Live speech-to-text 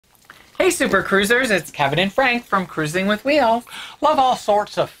Hey Super Cruisers, it's Kevin and Frank from Cruising with Wheels. Love all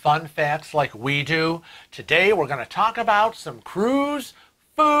sorts of fun facts like we do. Today we're going to talk about some cruise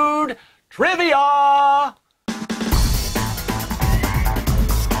food trivia.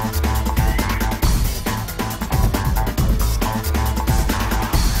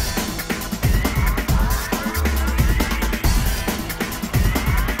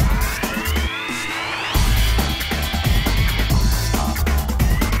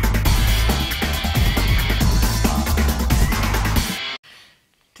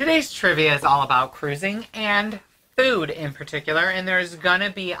 Today's trivia is all about cruising and food in particular, and there's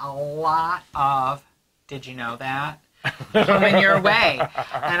gonna be a lot of did you know that coming your way.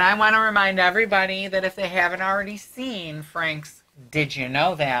 And I want to remind everybody that if they haven't already seen Frank's Did You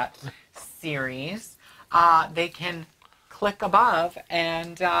Know That series, they can click above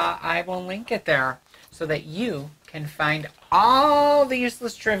and I will link it there so that you can find all the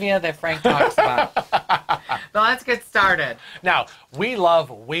useless trivia that Frank talks about. But let's get started. Now, we love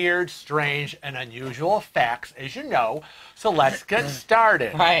weird, strange, and unusual facts, as you know, so let's get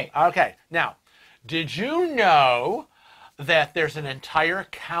started. Right. Okay, now, did you know that there's an entire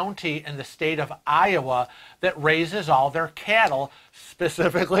county in the state of Iowa that raises all their cattle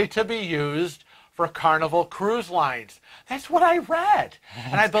specifically to be used for Carnival Cruise Lines? That's what I read.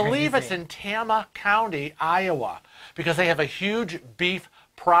 And I believe it's in Tama County, Iowa, because they have a huge beef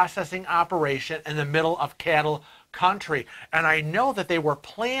processing operation in the middle of cattle country. And I know that they were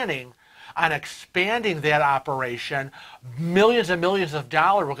planning on expanding that operation. Millions and millions of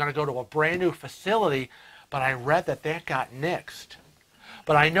dollars were going to go to a brand new facility, but I read that that got nixed.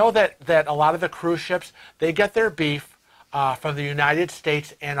 But I know that a lot of the cruise ships, they get their beef from the United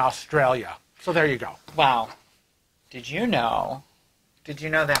States and Australia. So there you go. Wow. Did you know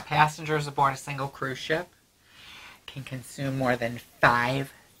that passengers aboard a single cruise ship can consume more than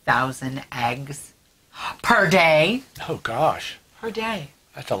 5,000 eggs per day? Oh, gosh. Per day.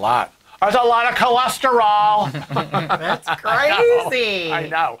 That's a lot. That's a lot of cholesterol. That's crazy. I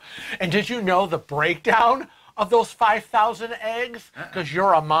know. And did you know the breakdown of those 5,000 eggs? Because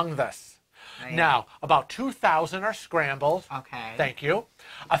you're among this. Now, about 2,000 are scrambled. Okay. Thank you.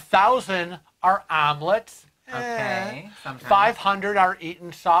 1,000 are omelets. Okay. Sometimes. 500 are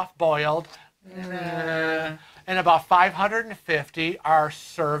eaten soft-boiled. And about 550 are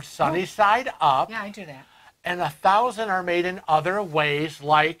served sunny side up. Yeah, I do that. And 1,000 are made in other ways,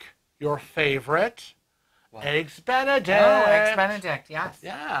 like your favorite, Eggs Benedict. Oh, Eggs Benedict, yes.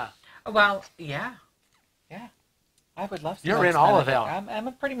 Yeah. Well, yeah. Yeah. I would love some You're Eggs in all of Benedict. them.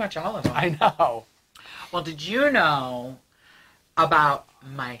 I'm pretty much all of them. I know. Well, did you know about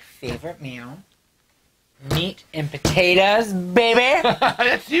my favorite meal? Meat and potatoes, baby.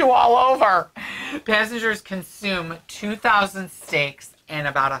 It's you all over. Passengers consume 2,000 steaks and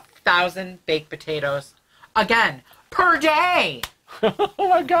about 1,000 baked potatoes, again, per day. Oh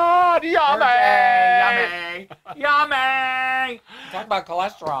my God, yummy. Per day. Yummy. Yummy. Talk about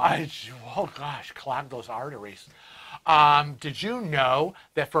cholesterol. Oh gosh, clog those arteries. Did you know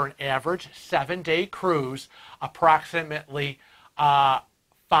that for an average 7-day cruise, approximately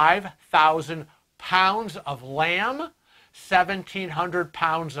 5,000 pounds of lamb, 1,700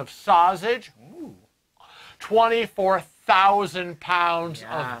 pounds of sausage, 24,000 pounds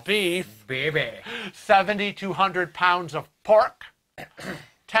of beef, baby, 7,200 pounds of pork,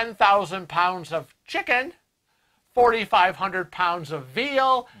 10,000 pounds of chicken, 4,500 pounds of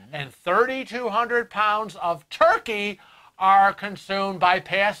veal, and 3,200 pounds of turkey are consumed by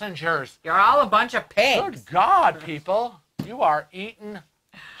passengers. You're all a bunch of pigs. Good God, people. You are eating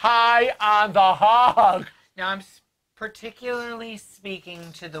high on the hog. Now, I'm particularly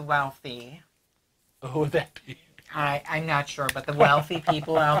speaking to the wealthy. Who would that be? I'm not sure, but the wealthy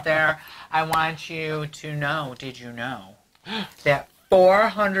people out there, I want you to know, did you know, that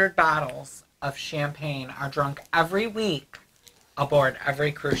 400 bottles of champagne are drunk every week aboard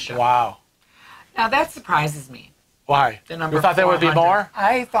every cruise ship. Wow. Now, that surprises me. Why? The number You thought there would be 400. more?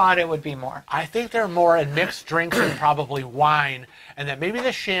 I thought it would be more. I think they're more in mixed drinks and probably wine. And that maybe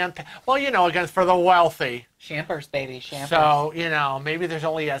the champagne, well, you know, again, for the wealthy. Champers, baby, champers. So, you know, maybe there's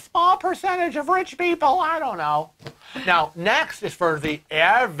only a small percentage of rich people. I don't know. Now, next is for the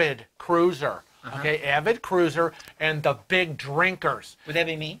avid cruiser. Okay, avid cruiser and the big drinkers. Would that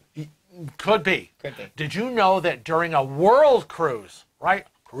be me? Could be. Could be. Did you know that during a world cruise, right,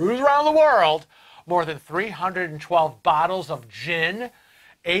 cruise around the world, more than 312 bottles of gin,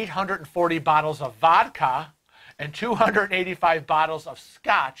 840 bottles of vodka, and 285 bottles of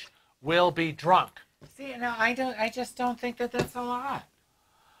scotch will be drunk? See, no, I just don't think that that's a lot.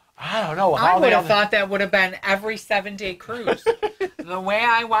 I don't know. I would have thought that would have been every 7-day cruise. The way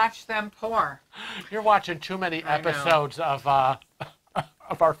I watch them pour. You're watching too many episodes of our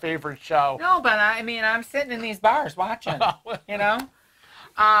favorite show. No, but I mean, I'm sitting in these bars watching, you know?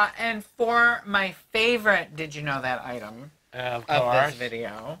 And for my favorite Did You Know That item of this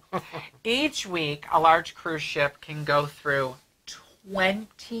video, each week a large cruise ship can go through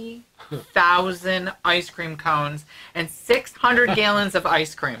 20,000 ice cream cones and 600 gallons of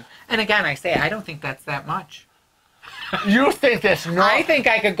ice cream. And again, I say, I don't think that's that much. You think that's not? I think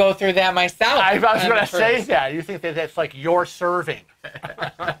I could go through that myself. I was going to say that. You think that that's like your serving.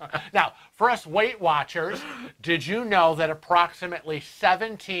 Now, for us Weight Watchers, did you know that approximately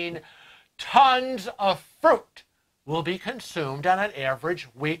 17 tons of fruit will be consumed on an average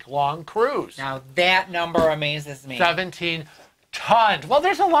week-long cruise? Now, that number amazes me. 17 tons. Well,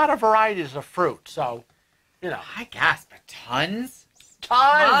 there's a lot of varieties of fruit, so, you know. I guess, but tons?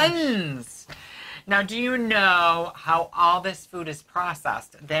 Tons! Now, do you know how all this food is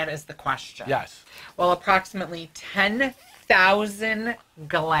processed? That is the question. Yes. Well, approximately 10,000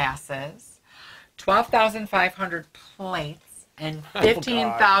 glasses, 12,500 plates, and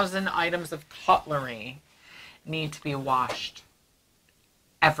 15,000 items of cutlery need to be washed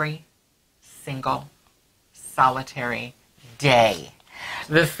every single solitary day.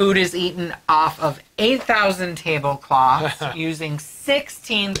 The food is eaten off of 8,000 tablecloths using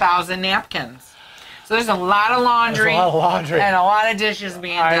 16,000 napkins. So there's a lot of laundry, and a lot of dishes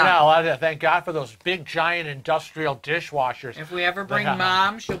being done. I know. Thank God for those big, giant industrial dishwashers. If we ever bring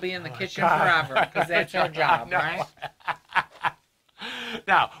Mom, she'll be in the kitchen forever, because that's her job, right?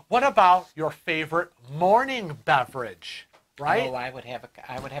 Now, what about your favorite morning beverage? Right? Oh, I would have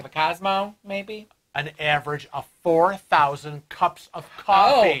a Cosmo, maybe. An average of 4,000 cups of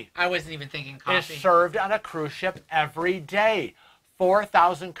coffee. Oh, I wasn't even thinking coffee. Is served on a cruise ship every day.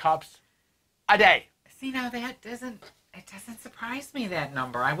 4,000 cups a day. See, now that doesn't surprise me, that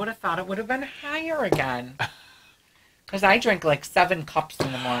number. I would have thought it would have been higher again. Because I drink like 7 cups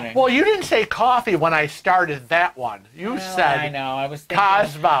in the morning. Well, you didn't say coffee when I started that one. You said I know. I was thinking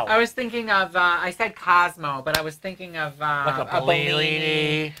Cosmo. I was thinking of, I said Cosmo, but I was thinking of like a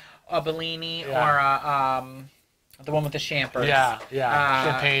Bellini. A Bellini, or the one with the champers. Yeah.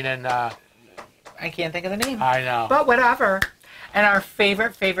 Champagne and... I can't think of the name. I know. But whatever. And our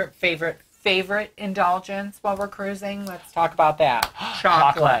favorite indulgence while we're cruising, let's talk about that.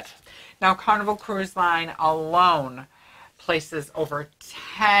 Chocolate. Now, Carnival Cruise Line alone places over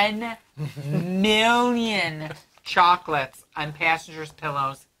 10 million chocolates on passengers'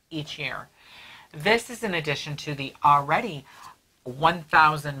 pillows each year. This is in addition to the already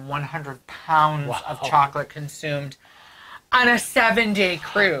 1,100 pounds of chocolate consumed on a 7-day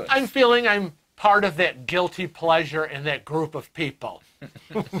cruise. I'm feeling I'm part of that guilty pleasure in that group of people.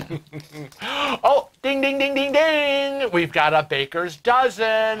 Oh, ding, ding, ding, ding, ding. We've got a baker's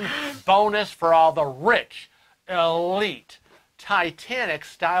dozen. Bonus for all the rich, elite,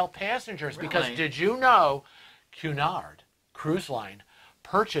 Titanic-style passengers. Really? Because did you know Cunard Cruise Line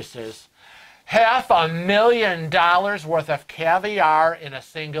purchases $500,000 worth of caviar in a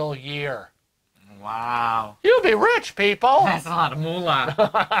single year? Wow. You'll be rich, people. That's a lot of moolah.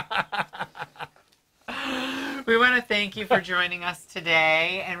 We want to thank you for joining us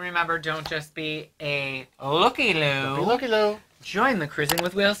today. And remember, don't just be a looky-loo. Looky-loo. Join the Cruising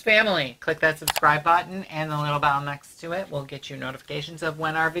with Wheels family. Click that subscribe button and the little bell next to it will get you notifications of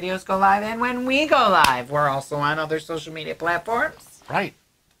when our videos go live and when we go live. We're also on other social media platforms. Right.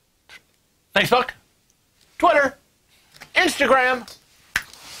 Facebook, Twitter, Instagram,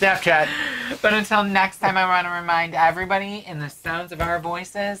 Snapchat. But until next time, I want to remind everybody in the sounds of our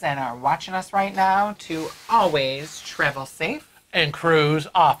voices and are watching us right now to always travel safe and cruise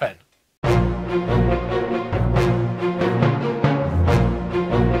often.